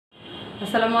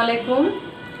আসসালামু আলাইকুম।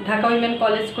 Dhaka women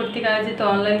college কর্তৃক আয়োজিত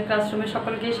অনলাইন ক্লাসরুমে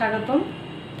সকলকে স্বাগতম।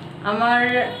 আমার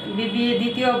বিবিএ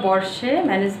দ্বিতীয় বর্ষে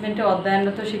ম্যানেজমেন্টে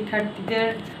অধ্যয়নরত শিক্ষার্থীদের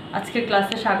আজকের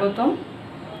ক্লাসে স্বাগতম।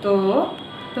 তো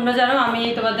তোমরা জানো আমি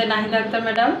তোমাদের নাহিদা আক্তার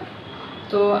ম্যাডাম।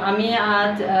 তো আমি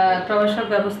আজ প্রভাষক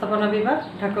ব্যবস্থাপনা বিভাগ,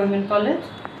 ঢাকা উইমেন কলেজ।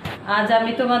 আজ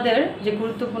আমি তোমাদের যে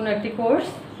গুরুত্বপূর্ণ একটি কোর্স,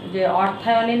 যে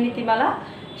অর্থায়নের নীতিমালা,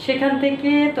 সেখান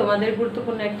থেকে তোমাদের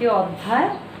গুরুত্বপূর্ণ একটি অধ্যায়,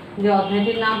 যে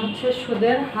অধ্যায়টির নাম হচ্ছে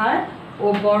সুদের হার ও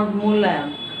বন্ড মূল্যায়ন।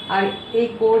 আর এই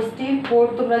কোর্সটির কোড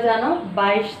তোমরা জানো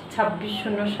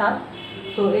 22-26-07।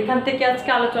 তো এখান থেকে আজকে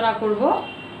আলোচনা করব।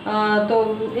 তো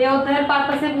এই অধ্যায়ের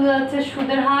পারপাসে বোঝা যাচ্ছে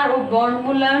সুদের হার ও বন্ড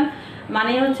মূল্যায়ন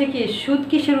মানে হচ্ছে কি, সুদ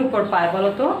কিসের উপর পায়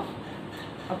বলো তো?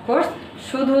 অফকোর্স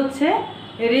সুদ হচ্ছে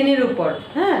ঋণের উপর।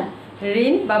 হ্যাঁ,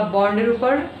 ঋণ বা বন্ডের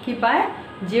উপর কি পায়?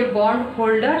 যে বন্ড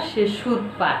হোল্ডার সে সুদ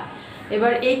পায়।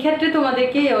 এবার এই ক্ষেত্রে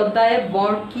তোমাদেরকে এই অধ্যায়ে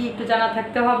বন্ড কি একটু জানা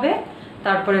থাকতে হবে।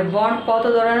 তারপরে বন্ড কত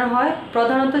ধরনের হয়,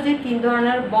 প্রধানত যে 3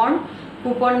 ধরনের bond,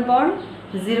 coupon bond,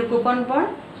 zero coupon bond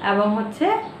এবং হচ্ছে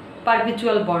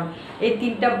পারপিচুয়াল বন্ড। এই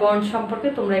 3টা বন্ড সম্পর্কে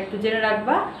তোমরা একটু জেনে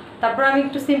রাখবা। তারপর আমি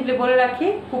একটু সিম্পলি বলে রাখি,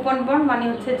 কুপন বন্ড মানে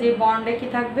হচ্ছে যে বন্ডে কি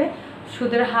থাকবে,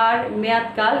 সুদের হার,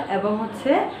 মেয়াদকাল এবং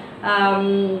হচ্ছে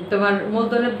তোমার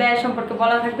মূলধনের ব্যয় সম্পর্কে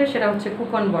বলা থাকবে, সেটা হচ্ছে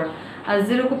কুপন বন্ড। আর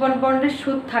জিরো কুপন বন্ডের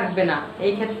সুদ থাকবে না।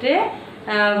 এই ক্ষেত্রে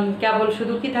কেবল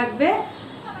শুধু কি থাকবে,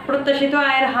 প্রত্যাশিত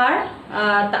আয়ের হার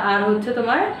আর হচ্ছে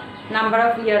তোমার নাম্বার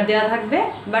অফ ইয়ার দেওয়া থাকবে,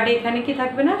 বাট এখানে কি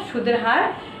থাকবে না, সুদের হার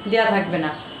দেওয়া থাকবে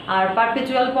না। আর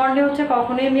পারপিচুয়াল বন্ডে হচ্ছে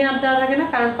কখনোই মেয়াদ দেওয়া থাকে না,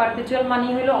 কারণ পারপিচুয়াল মানি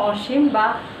হলো অসীম বা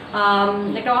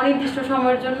একটা অনির্দিষ্ট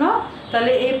সময়ের জন্য।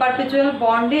 তাহলে এই পারপিচুয়াল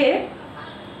বন্ডে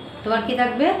তোমার কি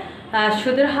থাকবে,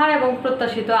 সুদের হার এবং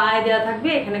প্রত্যাশিত আয় দেওয়া থাকবে,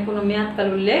 এখানে কোনো মেয়াদকাল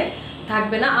উল্লেখ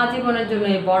থাকবে না। আজীবনের জন্য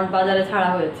এই বন্ড বাজারে ছাড়া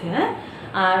হয়েছে। হ্যাঁ,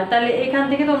 আর তাহলে এখান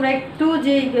থেকে তোমরা একটু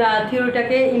যে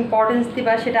থিওরিটাকে ইম্পর্টেন্স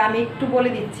দিবা সেটা আমি একটু বলে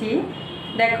দিচ্ছি।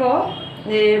 দেখো,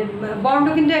 যে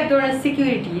বন্ডও কিন্তু এক ধরনের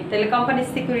সিকিউরিটি। তাহলে কোম্পানির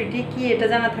সিকিউরিটি কি এটা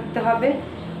জানা থাকতে হবে।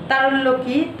 তারল্য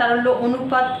কি, তারল্য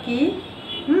অনুপাত কি,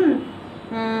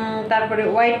 তারপরে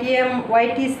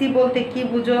ওয়াইটিসি বলতে কি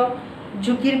বুঝো,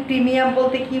 ঝুঁকির প্রিমিয়াম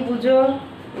বলতে কি বুঝো।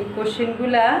 এই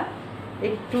কোশ্চেনগুলা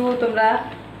একটু তোমরা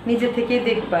নিজে থেকে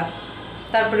দেখবা।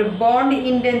 তারপরে বন্ড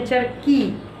ইনডেঞ্চার কি,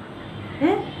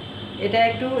 হ্যাঁ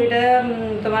এটা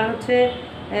তোমার হচ্ছে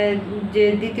যে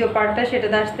দ্বিতীয় পার্টটা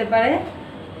সেটাতে আসতে পারে।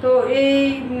 তো এই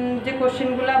যে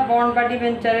কোশ্চেনগুলা, বন্ড বা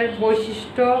ডিবেঞ্চারের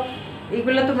বৈশিষ্ট্য,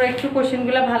 এগুলো তোমরা একটু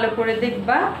কোশ্চেনগুলো ভালো করে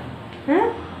দেখবা। হ্যাঁ,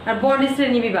 আর বন্ড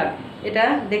শ্রেণী বিভাগ এটা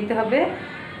দেখতে হবে।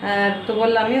 তো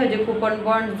বললামই ওই যে coupon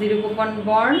bond, zero coupon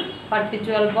bond,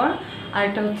 perpetual bond, আর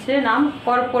এটা হচ্ছে নাম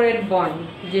কর্পোরেট বন্ড।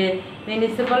 যে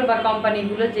মিউনিসিপ্যাল বা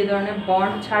কোম্পানিগুলো যে ধরনের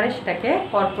বন্ড ছাড়ে সেটাকে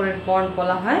কর্পোরেট বন্ড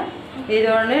বলা হয়। এই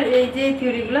ধরনের এই যে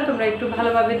থিওরিগুলো তোমরা একটু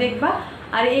ভালোভাবে দেখবা।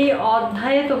 আর এই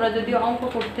অধ্যায়ে তোমরা যদি অঙ্ক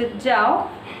করতে যাও,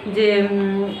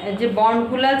 যে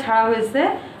বন্ডগুলো ছাড়া হয়েছে,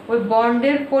 ওই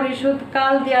বন্ডের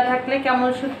পরিশোধকাল দেওয়া থাকলে কেমন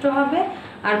সূত্র হবে,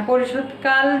 আর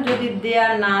পরিশোধকাল যদি দেয়া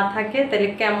না থাকে তাহলে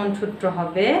কেমন সূত্র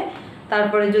হবে,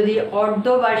 তারপরে যদি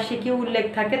অর্ধবার্ষিকী উল্লেখ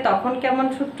থাকে তখন কেমন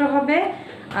সূত্র হবে,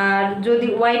 আর যদি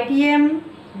ওয়াইটিএম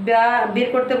বের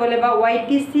করতে বলে বা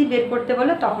ওয়াইটিসি বের করতে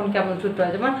বলে তখন কেমন সূত্র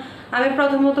হয়। যেমন আমি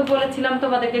প্রথমত বলেছিলাম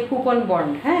তোমাদেরকে কুপন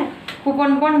বন্ড। হ্যাঁ,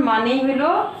 কুপন বন্ড মানেই হলো,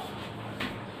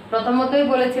 প্রথমতই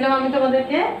বলেছিলাম আমি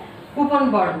তোমাদেরকে কুপন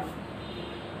বন্ড।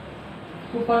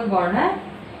 হ্যাঁ,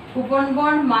 কুপন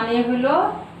বন্ড মানে হলো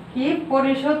কি,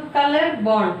 পরিশোধকালের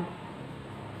বন্ড,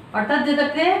 অর্থাৎ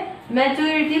যেটাতে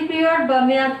ম্যাচুরিটি পিরিয়ড বা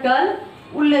মেয়াদকাল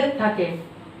উল্লেখ থাকে।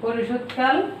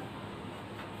 পরিশোধকাল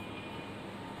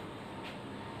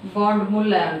বন্ড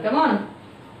মূল্যায়ন কেমন,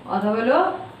 অথবা হলো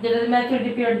যেটাতে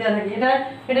ম্যাচুরিটি পিরিয়ড দেওয়া থাকে।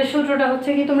 এটা সূত্রটা হচ্ছে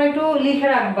কি, তোমরা একটু লিখে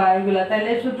রাখবা এগুলা,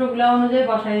 তাহলে সূত্রগুলো অনুযায়ী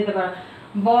বসাই দিতে পারো।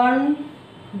 Bond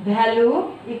value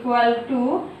equal to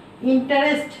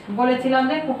interest, বলেছিলাম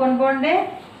যে কুপন বন্ডে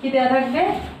কি দেওয়া থাকবে,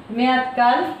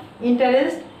 মেয়াদকাল,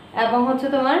 ইন্টারেস্ট এবং হচ্ছে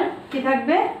তোমার কি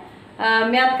থাকবে,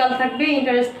 মেয়াদকাল থাকবে,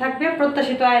 ইন্টারেস্ট থাকবে,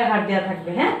 প্রত্যাশিত আয়ের হার দেওয়া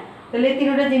থাকবে। হ্যাঁ, তাহলে এই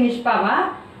 3টা জিনিস পাবা।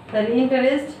 তাহলে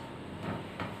interest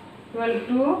equal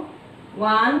to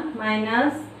 1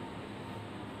 minus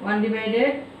 1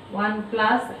 divided 1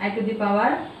 plus I to the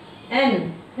power n।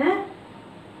 হ্যাঁ,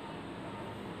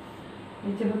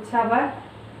 নিচে হচ্ছে আবার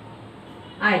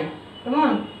আই,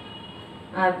 কেমন,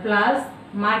 আর প্লাস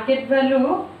মার্কেট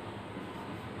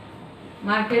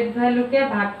ভ্যালুকে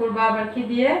ভাগ করবা আবার কি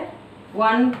দিয়ে,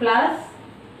 1 plus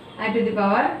I to the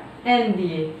power n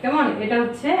দিয়ে, কেমন। এটা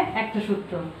হচ্ছে একটা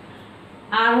সূত্র।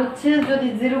 আর হচ্ছে যদি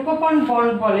জিরো কুপন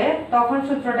বন্ড বলে তখন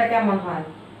সূত্রটা কেমন হয়,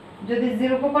 যদি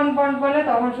জিরো কুপন বন্ড বলে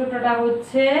তখন সূত্রটা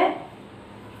হচ্ছে,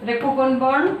 এটা কুপন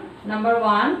বন্ড নাম্বার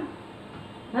 1,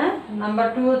 হ্যাঁ, নাম্বার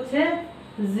 2 হচ্ছে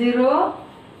zero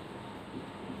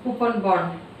coupon bond.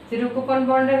 Zero coupon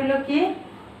বন্ডে হলো কি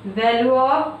value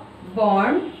of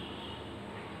bond,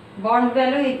 bond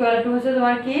value equal to হচ্ছে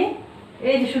তোমার কি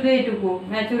এই যে শুধু এইটুকু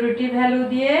ম্যাচুরিটি ভ্যালু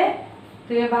দিয়ে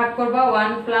তুমি ভাগ করবা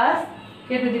 1 plus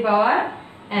K to the power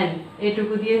n,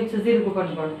 এইটুকু দিয়ে হচ্ছে জিরো কুপন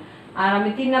বন্ড। আর আমি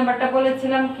 3 নাম্বারটা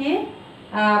বলেছিলাম কি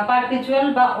পারপিচুয়াল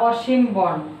বা অসীম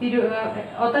বন্ড,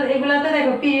 অর্থাৎ এগুলাতে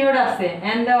দেখো পিরিয়ড আছে,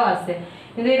 n দেওয়া আছে,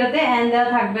 কিন্তু এটাতে n দেওয়া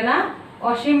থাকবে না,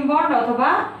 অসীম বন্ড অথবা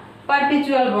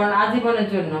পারপিচুয়াল বন্ড আজীবনের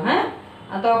জন্য। হ্যাঁ,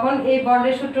 তখন এই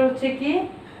বন্ডের সূত্র হচ্ছে কি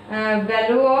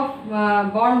value of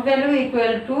bond value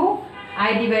equal to I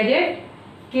divided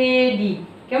KD.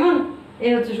 কেমন,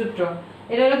 এই হচ্ছে সূত্র।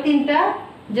 এটা হলো 3টা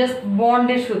জাস্ট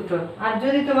বন্ডের সূত্র। আর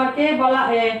যদি তোমাকে বলা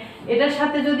এটার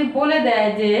সাথে যদি বলে দেয়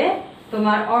যে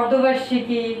তোমার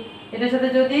অর্ধবার্ষিকী, এটার সাথে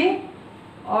যদি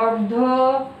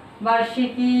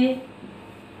অর্ধবার্ষিকী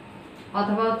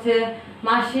অথবা হচ্ছে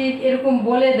মাসিক এরকম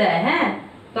বলে দেয়, হ্যাঁ,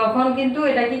 তখন কিন্তু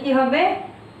এটা কি হবে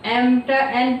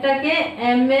এনটাকে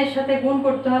এম এর সাথে গুণ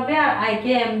করতে হবে আর আই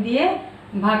কে এম দিয়ে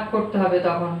ভাগ করতে হবে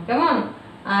তখন। কেমন,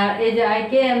 আর এই যে আই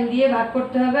কে এম দিয়ে ভাগ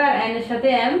করতে হবে আর এন এর সাথে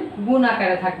এম গুণ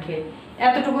আকারে থাকবে,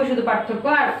 এতটুকু শুধু পার্থক্য।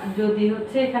 আর যদি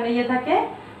হচ্ছে এখানে ইয়ে থাকে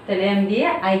তাহলে এম দিয়ে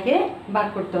আই কে ভাগ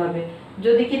করতে হবে।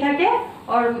 যদি কি থাকে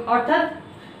অর্থাৎ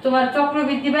তোমার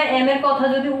চক্রবৃদ্ধি বা এম এর কথা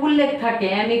যদি উল্লেখ থাকে,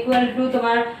 এম ইকুয়াল টু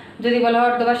তোমার যদি বলা হয়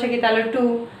অর্ধবার্ষিকী তাহলে 2,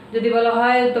 যদি বলা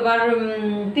হয় তোমার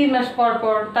 3 মাস পর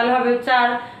পর তাহলে হবে 4,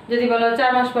 যদি বলা হয়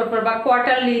 4 মাস পর পর বা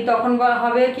কোয়ার্টারলি তখন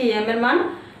হবে কি এম এর মান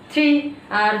 3,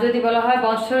 আর যদি বলা হয়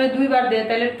বছরে 2 বার দেয়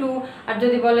তাহলে 2, আর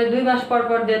যদি বলে 2 মাস পর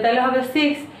পর দেয় তাহলে হবে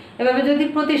 6। এভাবে যদি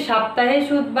প্রতি সপ্তাহে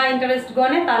সুদ বা ইন্টারেস্ট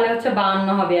গণে তাহলে হচ্ছে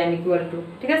 52 হবে এম ইকুয়াল টু।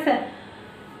 ঠিক আছে,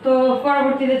 তো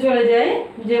পরবর্তীতে চলে যাই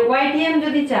যে ওয়াইটিএম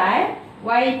যদি চায়,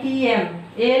 ওয়াইটিএম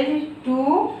এল টু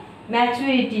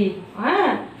ম্যাচুরিটি,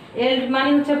 হ্যাঁ, এল মানে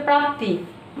হচ্ছে প্রাপ্তি,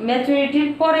 ম্যাচুরিটির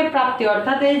পরে প্রাপ্তি,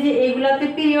 অর্থাৎ এই যে এইগুলাতে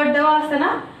পিরিয়ড দেওয়া আছে না,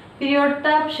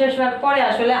 পিরিয়ডটা শেষ হওয়ার পরে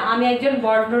আসলে আমি একজন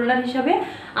বন্ড হোল্ডার হিসাবে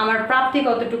আমার প্রাপ্তি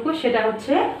কতটুকু সেটা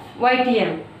হচ্ছে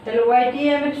ওয়াইটিএম। তাহলে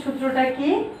ওয়াইটিএম এর সূত্রটা কি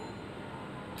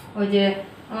ওই যে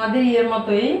আমাদের ইয়ের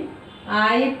মতোই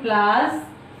I plus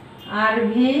R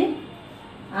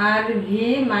V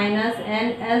minus N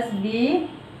S B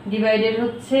divided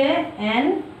হচ্ছে এন,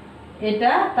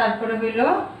 এটা তারপরে হইল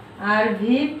আর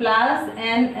V plus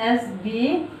N S B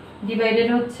divided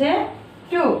হচ্ছে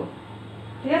 2।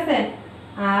 ঠিক আছে,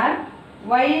 আর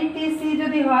ওয়াইটিসি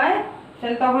যদি হয়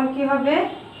তাহলে তখন কি হবে,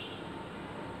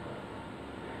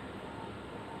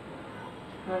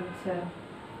 আচ্ছা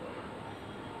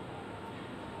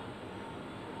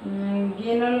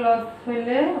গেইন আর লস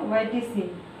হইলে ওয়াইটিসি,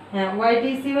 হ্যাঁ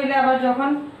ওয়াইটিসি হইলে আবার যখন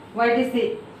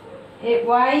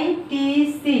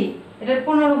ওয়াইটিসি এটার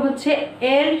পুনরূপ হচ্ছে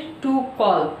এল টু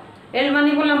কল। এল মানে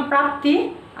বললাম প্রাপ্তি,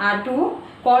 আর টু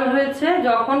কল হয়েছে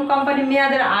যখন কোম্পানি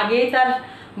মেয়াদের আগেই তার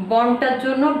বন্ডটার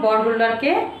জন্য বন্ড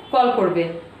হোল্ডারকে কল করবে,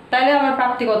 তাহলে আমার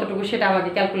প্রাপ্তি কতটুকু সেটা আমাকে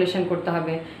ক্যালকুলেশন করতে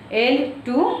হবে, এল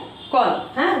টু কল।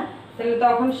 হ্যাঁ, তাহলে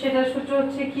তখন সেটার সূত্র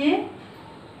হচ্ছে কি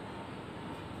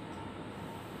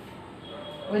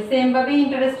ওই সেম ভাবে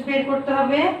ইন্টারেস্ট বের করতে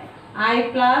হবে, আই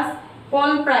প্লাস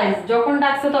কল প্রাইস যখন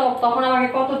ডাকছে তখন আমাকে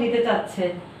কত দিতে চাচ্ছে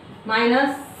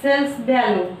মাইনাস সেলস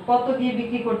ভ্যালু কত দিয়ে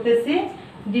বিক্রি করতেছি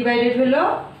ডিভাইডেড হলো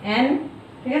এন।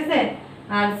 ঠিক আছে,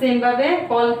 আর সেম ভাবে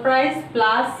call price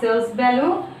plus sales value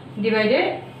divided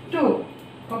 2।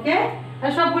 ওকে,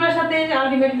 আর সবগুলোর সাথে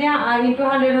আলটিমেটলি ইনটু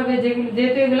 100 হবে,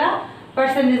 যেহেতু এগুলা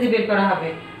পার্সেন্টেজে বের করা হবে।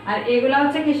 আর এগুলা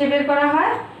হচ্ছে কিসে বের করা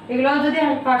হয়, এগুলাও যদি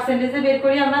পার্সেন্টেজে বের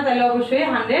করি আমরা তাহলে অবশ্যই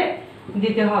 100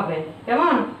 দিতে হবে।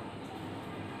 কেমন,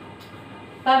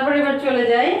 তারপরে এবার চলে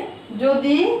যাই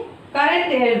যদি কারেন্ট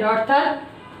এল্ড অর্থাৎ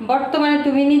বর্তমানে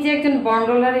তুমি নিজে একজন বন্ড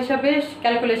হোল্ডার হিসাবে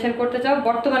ক্যালকুলেশন করতে চাও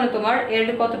বর্তমানে তোমার এল্ড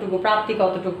কতটুকু, প্রাপ্তি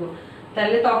কতটুকু,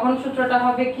 তাহলে তখন সূত্রটা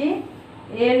হবে কি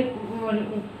এল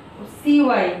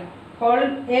সিওয়াই কল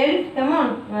এল্ড, কেমন,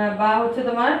 বা হচ্ছে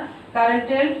তোমার কারেন্ট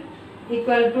এল্ড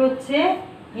ইকুয়াল টু হচ্ছে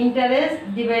interest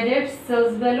divided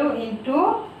sales value into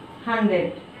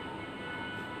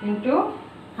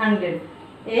 100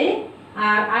 এই।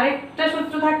 আর আরেকটা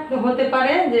সূত্র হতে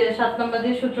পারে যে 7 নম্বর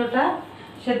যে সূত্রটা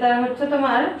সেটা হচ্ছে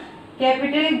তোমার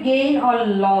ক্যাপিটাল গেইন অর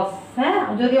লস। হ্যাঁ,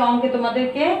 যদি অঙ্কে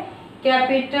তোমাদেরকে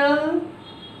ক্যাপিটাল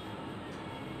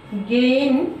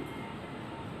গেইন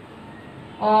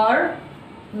অর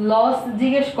লস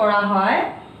জিজ্ঞেস করা হয়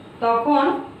তখন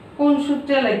কোন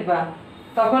সূত্রে লিখবা,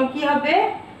 তখন কি হবে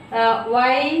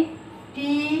ওয়াই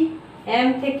টি এম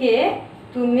থেকে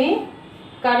তুমি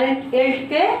কারেন্ট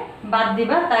এল্ডকে বাদ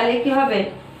দিবা, তাহলে কি হবে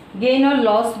গেইন অর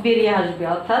লস বেরিয়ে আসবে।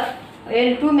 অর্থাৎ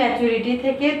এল টু ম্যাচুরিটি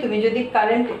থেকে তুমি যদি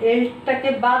কারেন্ট এল্ডটাকে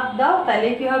বাদ দাও তাহলে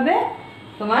কি হবে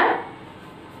তোমার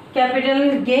ক্যাপিটাল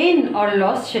গেইন অর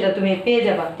লস সেটা তুমি পেয়ে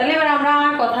যাবা। তাহলে এবার আমরা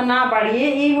কথা না বাড়িয়ে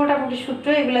এই মোটামুটি সূত্র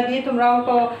এগুলা দিয়ে তোমরা অঙ্ক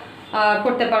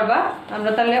করতে পারবা।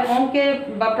 আমরা তাহলে অঙ্কে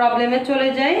বা প্রবলেমে চলে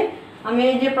যাই। আমি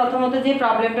এই যে প্রথমত যে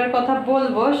প্রবলেমটার কথা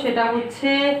বলবো সেটা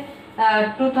হচ্ছে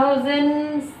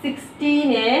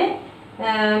 2016-এ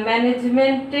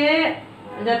ম্যানেজমেন্টে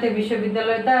জাতীয়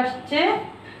বিশ্ববিদ্যালয়তে আসছে,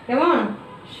 কেমন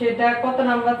সেটা কত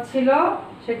নাম্বার ছিল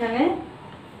সেখানে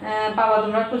পাওয়া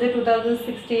তোমরা খুঁজে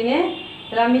 2016-এ।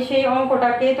 তাহলে আমি সেই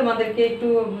অঙ্কটাকে তোমাদেরকে একটু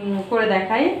করে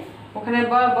দেখাই। ওখানে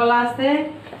বলা আছে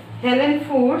Helen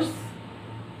foods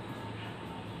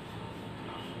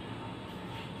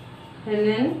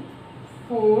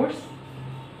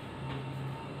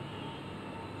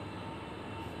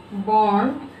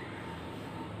bond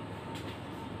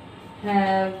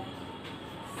have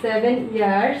 7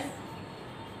 years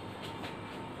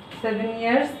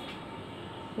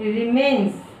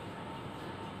remains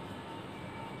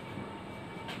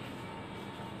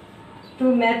to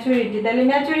maturity। তাহলে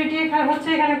ম্যাচুরিটি এখানে হচ্ছে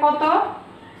এখানে কত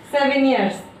 7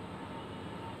 years।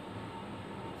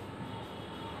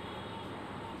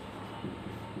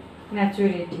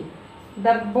 maturity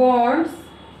the bonds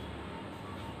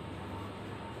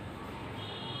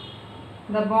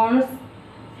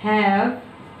have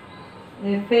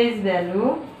a face value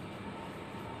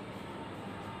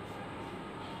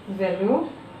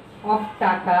of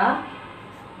টাকা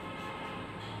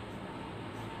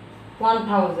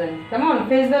 1000, কেমন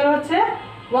ফেস ভ্যালু হচ্ছে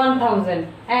 1000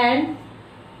 and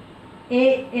a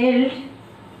yield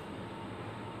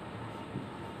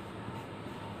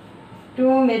to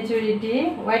maturity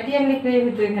YTM লিখলেই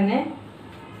হতো এখানে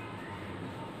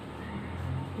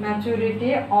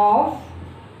maturity of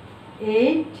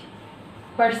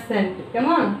 8%,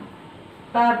 কেমন।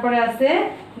 তারপরে আছে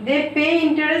they pay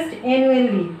interest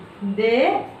annually,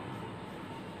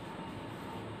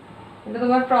 এটা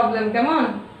তোমার প্রবলেম, কেমন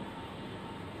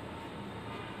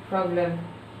problem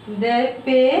they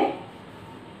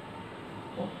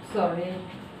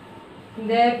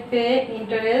pay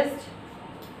interest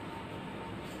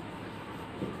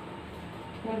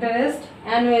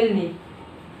annually,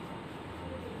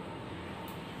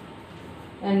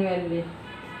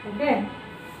 okay,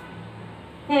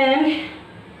 and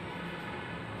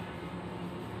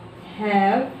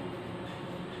have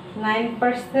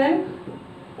 9%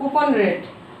 coupon rate।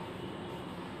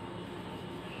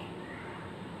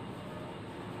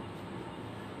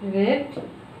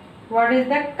 what is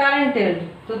the current yield?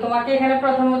 তো তোমাকে এখানে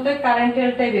প্রথমত কারেন্ট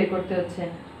yield-টাই বের করতে হচ্ছে।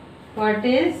 what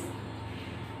is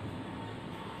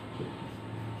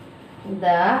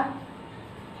the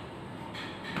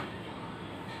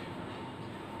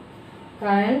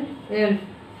current yield?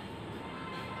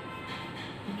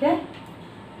 ওকে,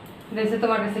 এটা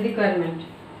তোমার কাছে রিকোয়ারমেন্ট।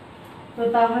 তো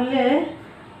তাহলে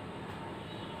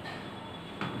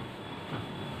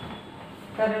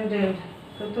কারেন্ট yield,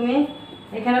 তো তুমি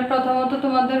এখানে প্রথমত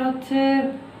তোমাদের হচ্ছে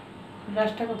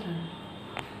ব্রাশটা কোথায়,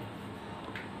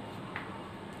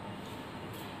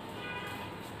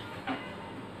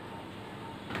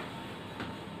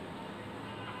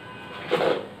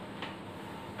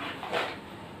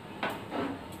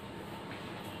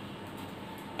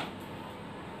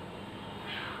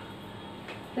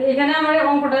 এখানে আমার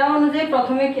অঙ্কটা অনুযায়ী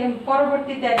প্রথমে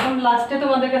পরবর্তীতে একদম লাস্টে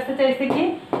তোমাদের কাছে চাইছে কি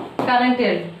কারেন্ট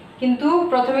yield, কিন্তু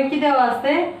প্রথমে কি দেওয়া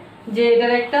আছে যে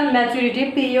এটার একটা ম্যাচুরিটি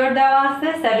পিরিয়ড দেওয়া আছে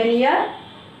 7 ইয়ার,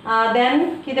 দেন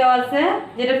কি দেওয়া আছে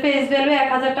যেটা ফেস ভ্যালু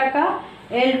 1000 টাকা,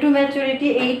 এল টু ম্যাচুরিটি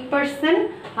 8%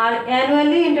 আর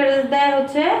অ্যানুয়ালি ইন্টারেস্ট দেয়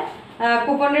হচ্ছে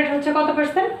কুপন রেট হচ্ছে কত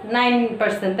পার্সেন্ট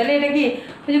 9%। তাহলে এটা কি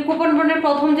ওই যে কুপন বন্ডের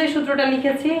প্রথম যে সূত্রটা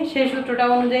লিখেছি সেই সূত্রটা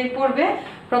অনুযায়ী পড়বে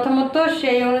প্রথমত,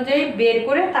 সেই অনুযায়ী বের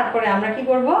করে তারপরে আমরা কি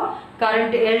করব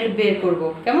কারেন্ট yield বের করব,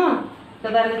 কেমন। তো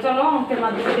তাহলে চলো অঙ্কের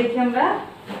মাধ্যমে দেখি আমরা।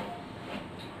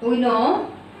 We know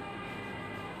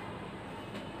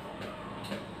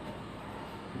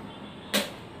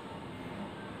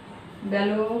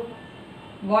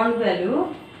bond value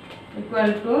equal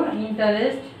to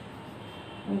interest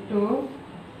into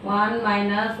 1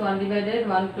 minus 1 divided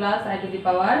 1 plus I to the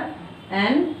power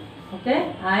n, okay,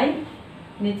 I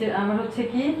নিচে আমার হচ্ছে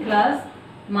কি plus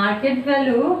market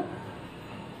value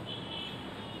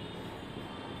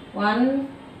 1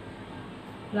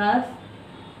 plus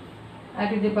I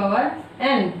to the power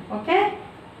n, ওকে।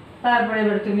 তারপরে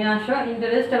এবার তুমি আসো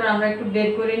ইন্টারেস্ট, এবার আমরা একটু বের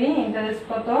করে নিই ইন্টারেস্ট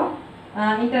কত।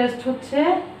 ইন্টারেস্ট হচ্ছে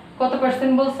কত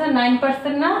পার্সেন্ট বলছে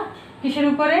 9% না, কিসের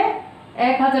উপরে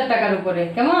 1000 টাকার উপরে,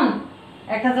 কেমন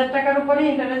 1000 টাকার উপরে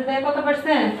ইন্টারেস্ট দেয় কত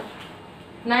পার্সেন্ট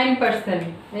 9%।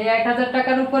 এই 1000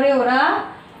 টাকার উপরে ওরা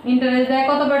ইন্টারেস্ট দেয়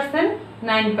কত পার্সেন্ট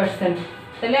 9%।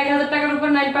 তাহলে 1000 টাকার উপর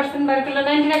 9% বার করলে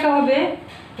 90 টাকা হবে।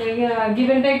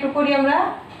 গিভেনটা একটু করি আমরা,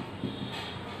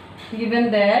 given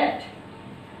that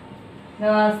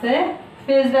দেওয়া আছে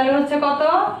ফেস ভ্যালু হচ্ছে কত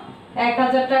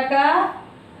 1000 টাকা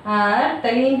আর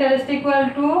তাহলে ইন্টারেস্ট ইকুয়াল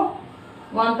টু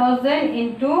 1000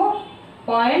 ইনটু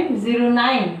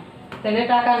 0.09 তাহলে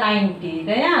টাকা 90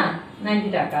 তাই না 90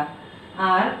 টাকা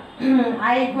আর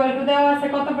আই ইকুয়াল টু দেওয়া আছে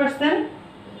কত পার্সেন্ট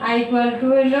আই ইকুয়াল টু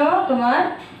হলো তোমার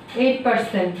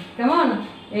 8% কেমন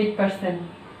 8%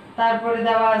 তারপরে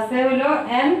দেওয়া আছে হলো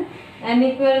n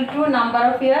equal to number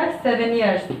of year 7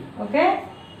 years okay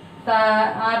তা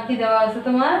আর কি দেওয়া আছে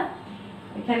তোমার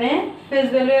এখানে ফেস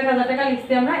ভ্যালু 1000 টাকা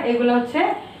লিখছি আমরা এগুলো হচ্ছে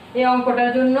এই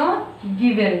অঙ্কটার জন্য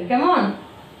গিভেন কেমন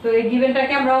তো এই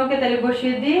গিভেনটাকে আমরা অঙ্কে তাহলে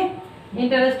বসিয়ে দিই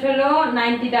ইন্টারেস্ট হলো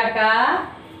 90 টাকা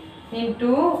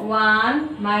into 1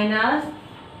 minus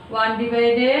 1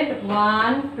 divided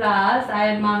 1 plus I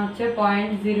এর মান হচ্ছে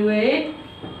 0.08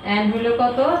 এন হলো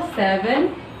কত 7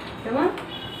 কেমন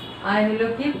আই হলো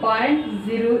কি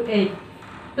 0.08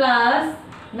 প্লাস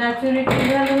ম্যাচুরিটি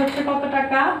ভ্যালু হচ্ছে কত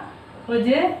টাকা ওই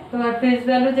যে তোমার ফেস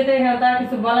ভ্যালু যেটা এখানে তার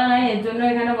কিছু বলা নাই এর জন্য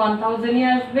এখানে 1000 ই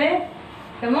আসবে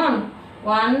কেমন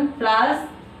 1 plus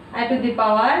i to the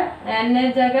power n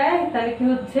এর জায়গায় তাহলে কি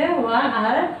হচ্ছে 1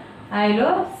 আর i হলো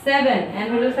 7 n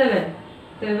হলো 7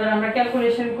 তো এবার আমরা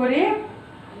ক্যালকুলেশন করি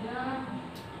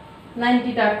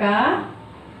 90 টাকা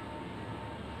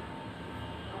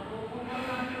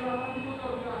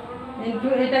ইনটু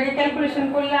এটাকে ক্যালকুলেশন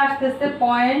করলে আসতেছে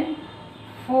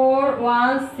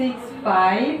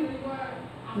 0.4165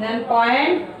 then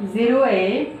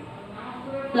 0.08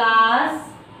 প্লাস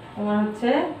তোমার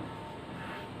হচ্ছে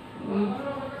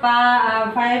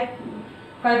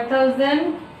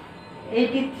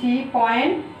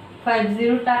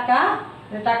 5083.50 টাকা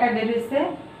টাকা বের হয়েছে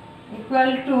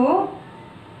ইকুয়াল টু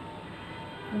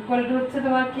হচ্ছে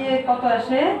তোমার কি কত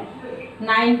আসে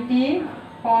 90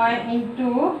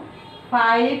 ইনটু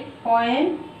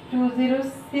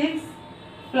 5.206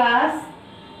 প্লাস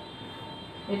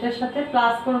এটার সাথে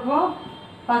প্লাস করব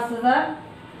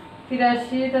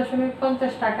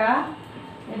 5083.50 টাকা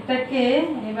এটাকে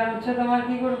এবার হচ্ছে তোমার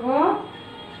কি করব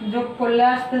যোগ করলে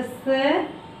আসতেছে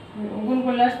গুণ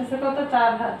করলে আসতেছে কত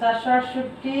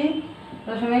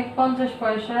 468.50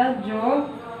 পয়সা যোগ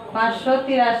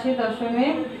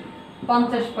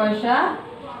 583.50 পয়সা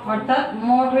অর্থাৎ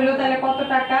মোট হলো তাহলে কত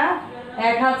টাকা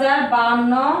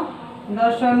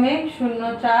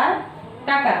 1052.04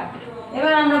 টাকা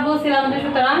এবার আমরা বলছিলাম যে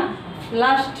সুতরাং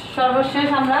লাস্ট সর্বশেষ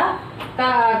আমরা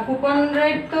কুপন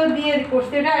রেট তো দিয়ে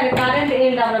করছি এটা কারেন্ট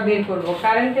এন্ড আমরা বের করব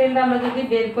কারেন্ট এন্ড আমরা যদি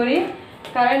বের করি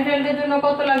কারেন্ট এন্ডের জন্য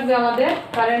কত লাগবে আমাদের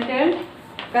কারেন্ট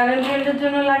এন্ডের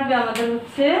জন্য লাগবে আমাদের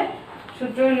হচ্ছে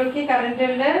সূত্র হলো কি current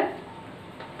এন্ডের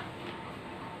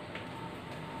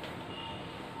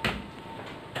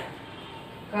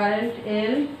current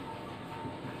L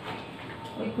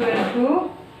equal to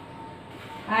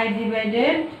I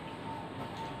divided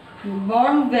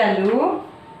bond value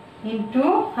into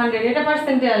 100 এটা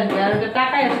পার্সেন্টে আসবে আর এটা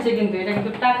টাকায় আসছে কিন্তু এটা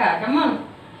কিন্তু টাকা কেমন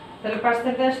তাহলে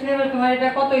পার্সেন্টে আসলে এবার তোমার এটা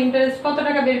কত ইন্টারেস্ট কত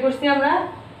টাকা বের করছি আমরা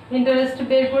ইন্টারেস্ট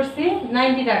বের করছি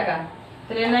 90 টাকা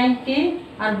তাহলে 90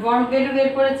 আর বন্ড ভ্যালু বের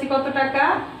করেছি কত টাকা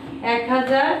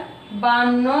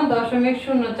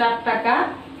 1052.04 টাকা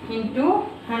ইনটু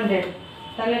 100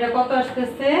 তাহলে এটা কত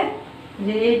আসতেছে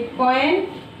যে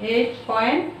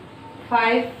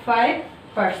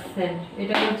 8.55%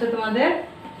 এটা হচ্ছে তোমাদের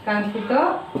কাঙ্ক্ষিত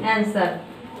অ্যান্সার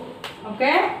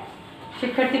ওকে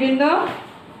শিক্ষার্থীবৃন্দ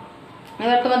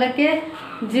এবার তোমাদেরকে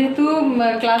যেহেতু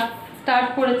ক্লাস স্টার্ট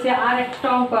করেছে আর একটা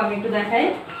অঙ্ক আমি একটু দেখাই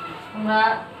তোমরা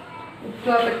একটু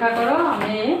অপেক্ষা করো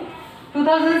আমি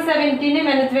 2017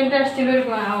 ম্যানেজমেন্টে আসছিল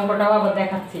অঙ্কটাও আবার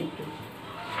দেখাচ্ছি একটু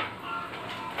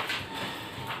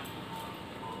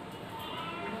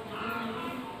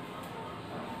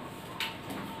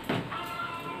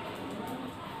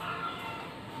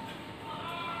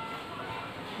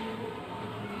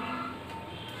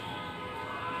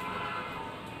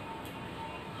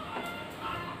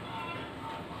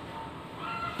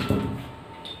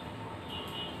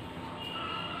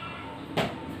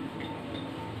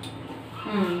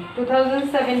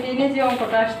 2017 যে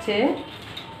অঙ্কটা আসছে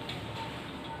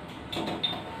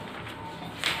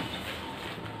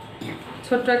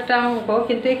ছোট্ট একটা অঙ্ক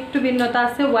কিন্তু একটু ভিন্নতা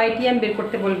আছে ওয়াইটিএম বের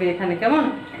করতে বলবে এখানে কেমন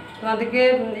তোমাদেরকে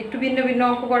একটু ভিন্ন ভিন্ন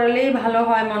অঙ্ক করালেই ভালো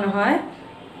হয় মনে হয়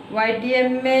ওয়াইটিএম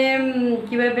এ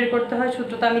কিভাবে বের করতে হয়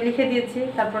সূত্রটা আমি লিখে দিয়েছি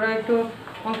তারপরে একটু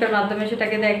অঙ্কের মাধ্যমে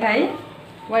সেটাকে দেখাই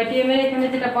ওয়াইটিএম এর এখানে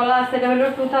যেটা বলা আছে এটা হলো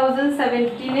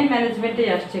 2017 এ ম্যানেজমেন্টে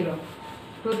আসছিল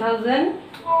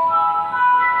 2017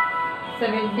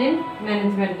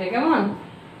 ম্যানেজমেন্টে কেমন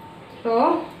তো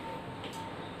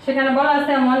সেখানে বলা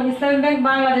আছে এমন ইসলামী bank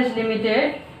Bangladesh limited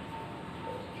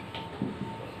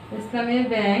Islami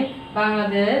bank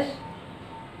Bangladesh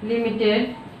limited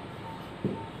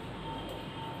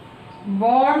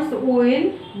bonds will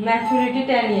maturity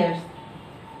 10 years.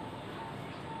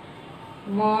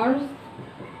 Bonds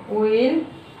will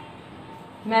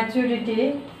maturity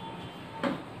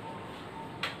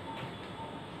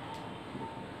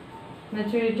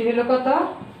হলো কত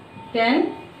 10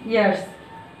 years.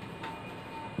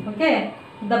 Okay,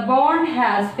 the bond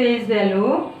has face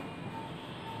value.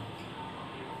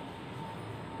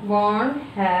 Bond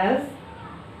has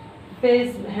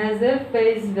a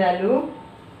face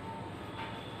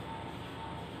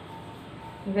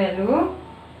value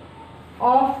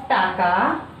of taka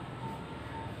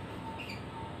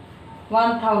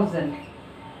 1000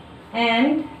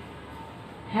 and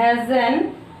has an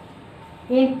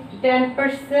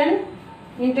 10%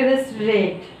 interest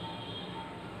rate.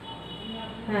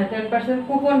 10%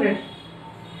 coupon rate.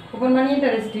 Coupon money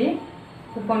interest,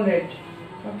 coupon rate.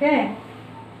 Okay.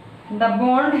 The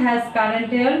bond has current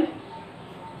yield.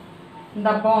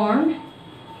 The bond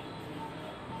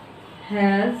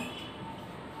has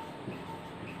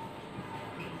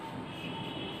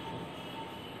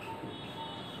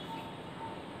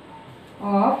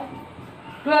of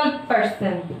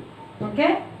 12%.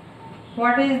 Okay,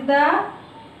 what is the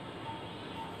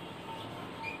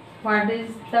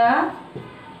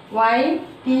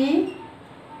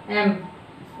YTM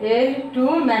year to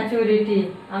maturity?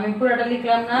 আমি পুরোটা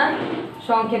লিখলাম না,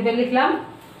 সংক্ষেপে লিখলাম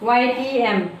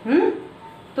YTM.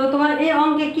 তো তোমার এই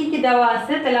অঙ্কে কি কি দেওয়া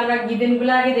আছে, তাহলে আমরা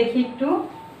গিভেনগুলো আগে দেখি একটু।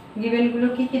 গিভেনগুলো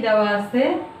কি কি দেওয়া আছে?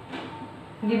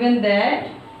 given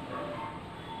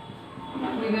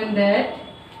that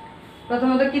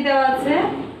প্রথমত কি দেওয়া আছে,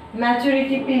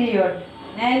 maturity period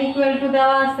n equal to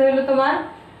দেওয়া আছে হলো তোমার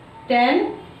 10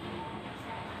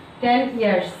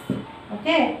 ইয়ার্স।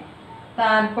 ওকে,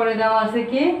 তারপরে দেওয়া আছে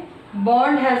কি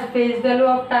bond has face value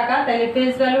of টাকা, তাহলে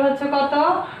ফেস ভ্যালু হচ্ছে কত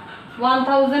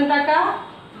 1000 টাকা।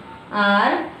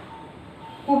 আর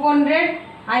coupon rate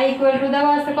i equal to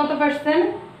দেওয়া আছে কত percent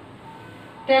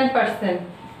 10%।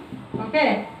 Okay,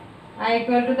 i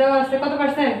equal to দেওয়া আছে কত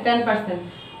পার্সেন্ট 10%।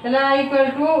 তাহলে i ইকুয়াল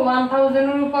টু 1000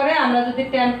 এর উপরে আমরা যদি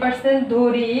 10%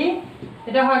 ধরি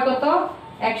এটা হয় কত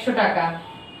 100 টাকা।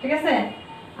 ঠিক আছে,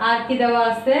 আর কি দেওয়া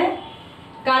আছে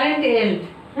কারেন্ট ইল্ড।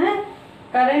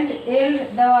 কারেন্ট ইল্ড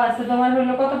দেওয়া আছে তোমার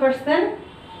হলো কত পার্সেন্ট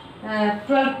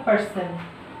 12%।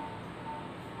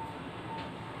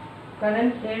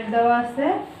 কারেন্ট ইল্ড দেওয়া আছে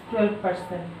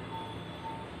 12%।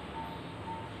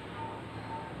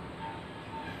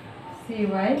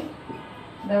 CY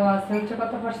দেওয়া আছে হচ্ছে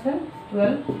কত পার্সেন্ট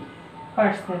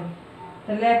 12%।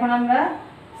 তাহলে এখন আমরা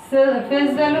ফেস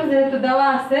ভ্যালু যেহেতু দেওয়া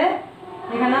আছে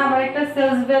এখানে আবার একটা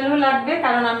সেলস ভ্যালু লাগবে,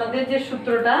 কারণ আমাদের যে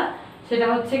সূত্রটা সেটা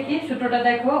হচ্ছে কি, সূত্রটা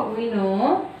দেখো we know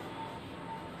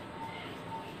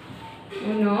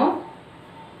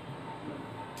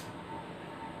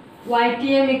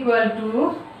YTM equal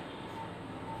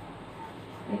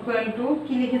to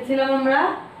কি লিখেছিলাম আমরা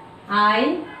I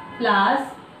plus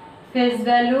face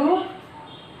value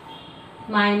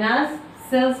minus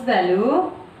sales value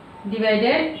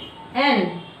divided n।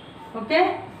 Okay,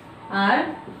 R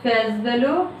face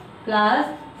value plus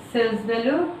sales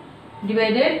value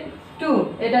divided 2,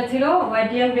 এটা ছিল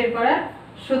YTM বের করার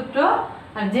সূত্র।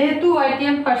 আর যেহেতু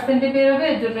YTM পার্সেন্টে বের হবে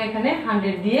এর জন্য এখানে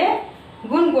 100 দিয়ে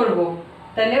গুণ করব।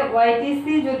 তাহলে YTC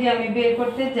যদি আমি বের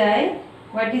করতে যাই,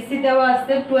 YTC দেওয়া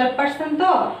আছে 12%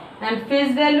 তো, এন্ড ফেস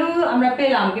ভ্যালু আমরা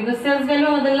পেলাম কিন্তু সেলস ভ্যালু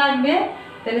আমাদের লাগবে।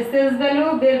 তাহলে সেলস ভ্যালু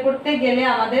বের করতে গেলে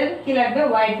আমাদের কি লাগবে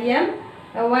YTM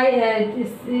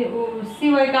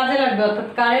CY কাজে লাগবে, অর্থাৎ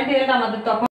কারেন্ট ইল্ড আমাদের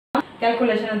তখন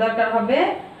ক্যালকুলেশনের দরকার হবে।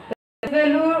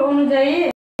 ভ্যালু অনুযায়ী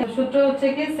সূত্র হচ্ছে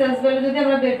কি সেলস ভ্যালু যদি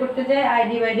আমরা বের করতে যাই I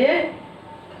ডিভাইডেড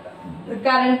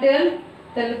কারেন্ট ইল্ড,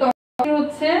 তাহলে তখন কি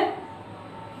হচ্ছে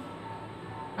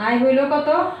I হইল কত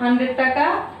 100 টাকা,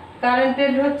 কারেন্ট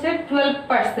ইল্ড হচ্ছে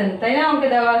 12%, তাই না অঙ্কে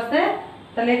দেওয়া আছে।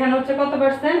 তাহলে এখানে হচ্ছে কত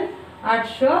পার্সেন্ট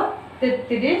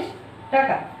 833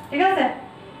 টাকা। ঠিক আছে,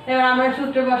 এবার আমরা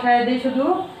সূত্র বসায় দিই শুধু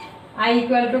I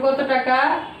ইকুয়াল টু কত টাকা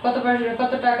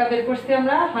কত টাকা বের করছি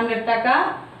আমরা 100 টাকা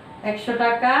 100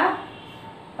 টাকা।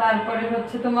 তারপরে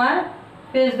হচ্ছে তোমার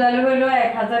ফেস ভ্যালু হলো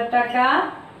 1000 টাকা,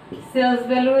 সেলস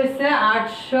ভ্যালু হচ্ছে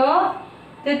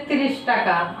 833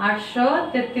 টাকা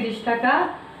 833 টাকা।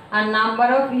 আর নাম্বার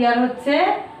অফ ইয়ার হচ্ছে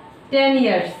 10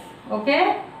 ইয়ার্স। ওকে,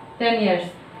 10 ইয়ার্স।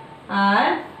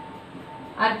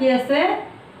 আর কি আছে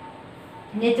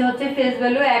নিচে হচ্ছে ফেস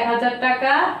ভ্যালু 1000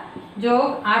 টাকা যোগ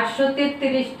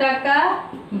 833 টাকা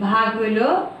ভাগ হইলো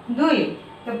 2।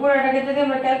 তো পুরোটাকে যদি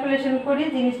আমরা ক্যালকুলেশন করি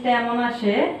জিনিসটা এমন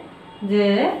আসে যে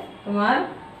তোমার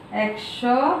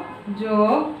 100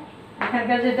 যোগ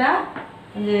এখানকার যেটা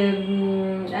যে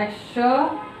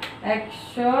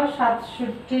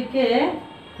 167 কে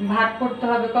ভাগ করতে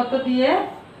হবে কত দিয়ে,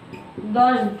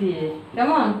 10 দিয়ে,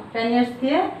 কেমন, 10 years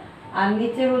দিয়ে। আর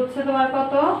নিচে হচ্ছে তোমার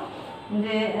কত,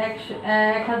 যে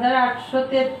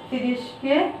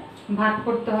 1833কে ভাগ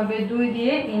করতে হবে 2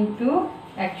 দিয়ে ইন্টু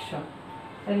 100।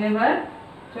 তাহলে এবার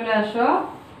চলে আসো,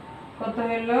 কত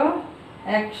হলো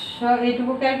 100,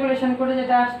 এইটুকু ক্যালকুলেশন করে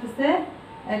যেটা আসতেছে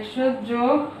 100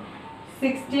 যোগ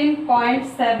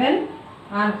 16.7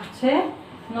 আর হচ্ছে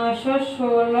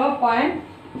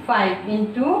 916.5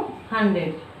 ইন্টু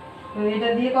 100। তো এটা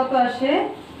দিয়ে কত আসে,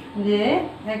 যে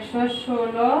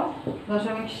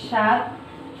 116.7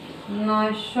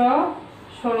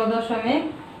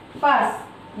 916.5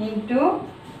 ইন্টু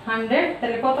 100,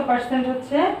 তাহলে কত পার্সেন্ট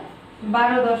হচ্ছে,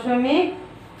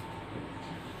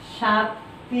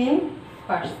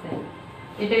 12.73%।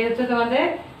 এটাই হচ্ছে তোমাদের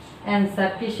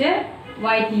অ্যান্সার। কিসের,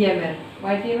 YTM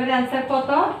এর অ্যান্সার কত,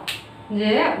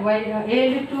 যে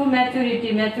এল টু ম্যাচুরিটি,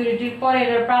 ম্যাচুরিটির পরে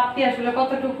এর প্রাপ্তি আসলে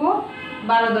কতটুকু,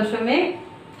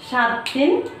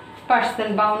 12.73%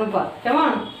 বা অনুপাত,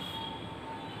 কেমন।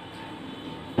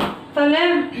 তাহলে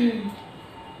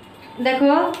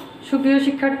দেখো সুপ্রিয়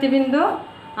শিক্ষার্থীবৃন্দ,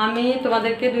 আমি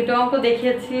তোমাদেরকে 2টা অঙ্ক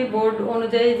দেখিয়েছি বোর্ড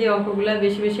অনুযায়ী, যে অঙ্কগুলো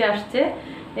বেশি বেশি আসছে।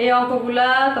 এই অঙ্কগুলা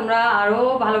তোমরা আরও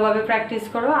ভালোভাবে প্র্যাকটিস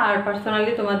করো, আর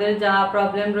পার্সোনালি তোমাদের যা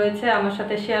প্রবলেম রয়েছে আমার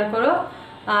সাথে শেয়ার করো।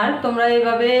 আর তোমরা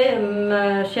এইভাবে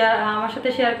আমার সাথে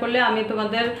শেয়ার করলে আমি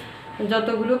তোমাদের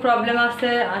যতগুলো প্রবলেম আছে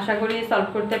আশা করি সলভ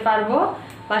করতে পারবো।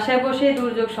 বাসায় বসে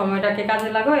দুর্যোগ সময়টাকে কাজে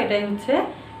লাগো, এটাই হচ্ছে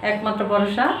একমাত্র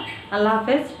ভরসা। আল্লাহ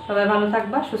হাফেজ, সবাই ভালো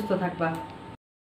থাকবা, সুস্থ থাকবা।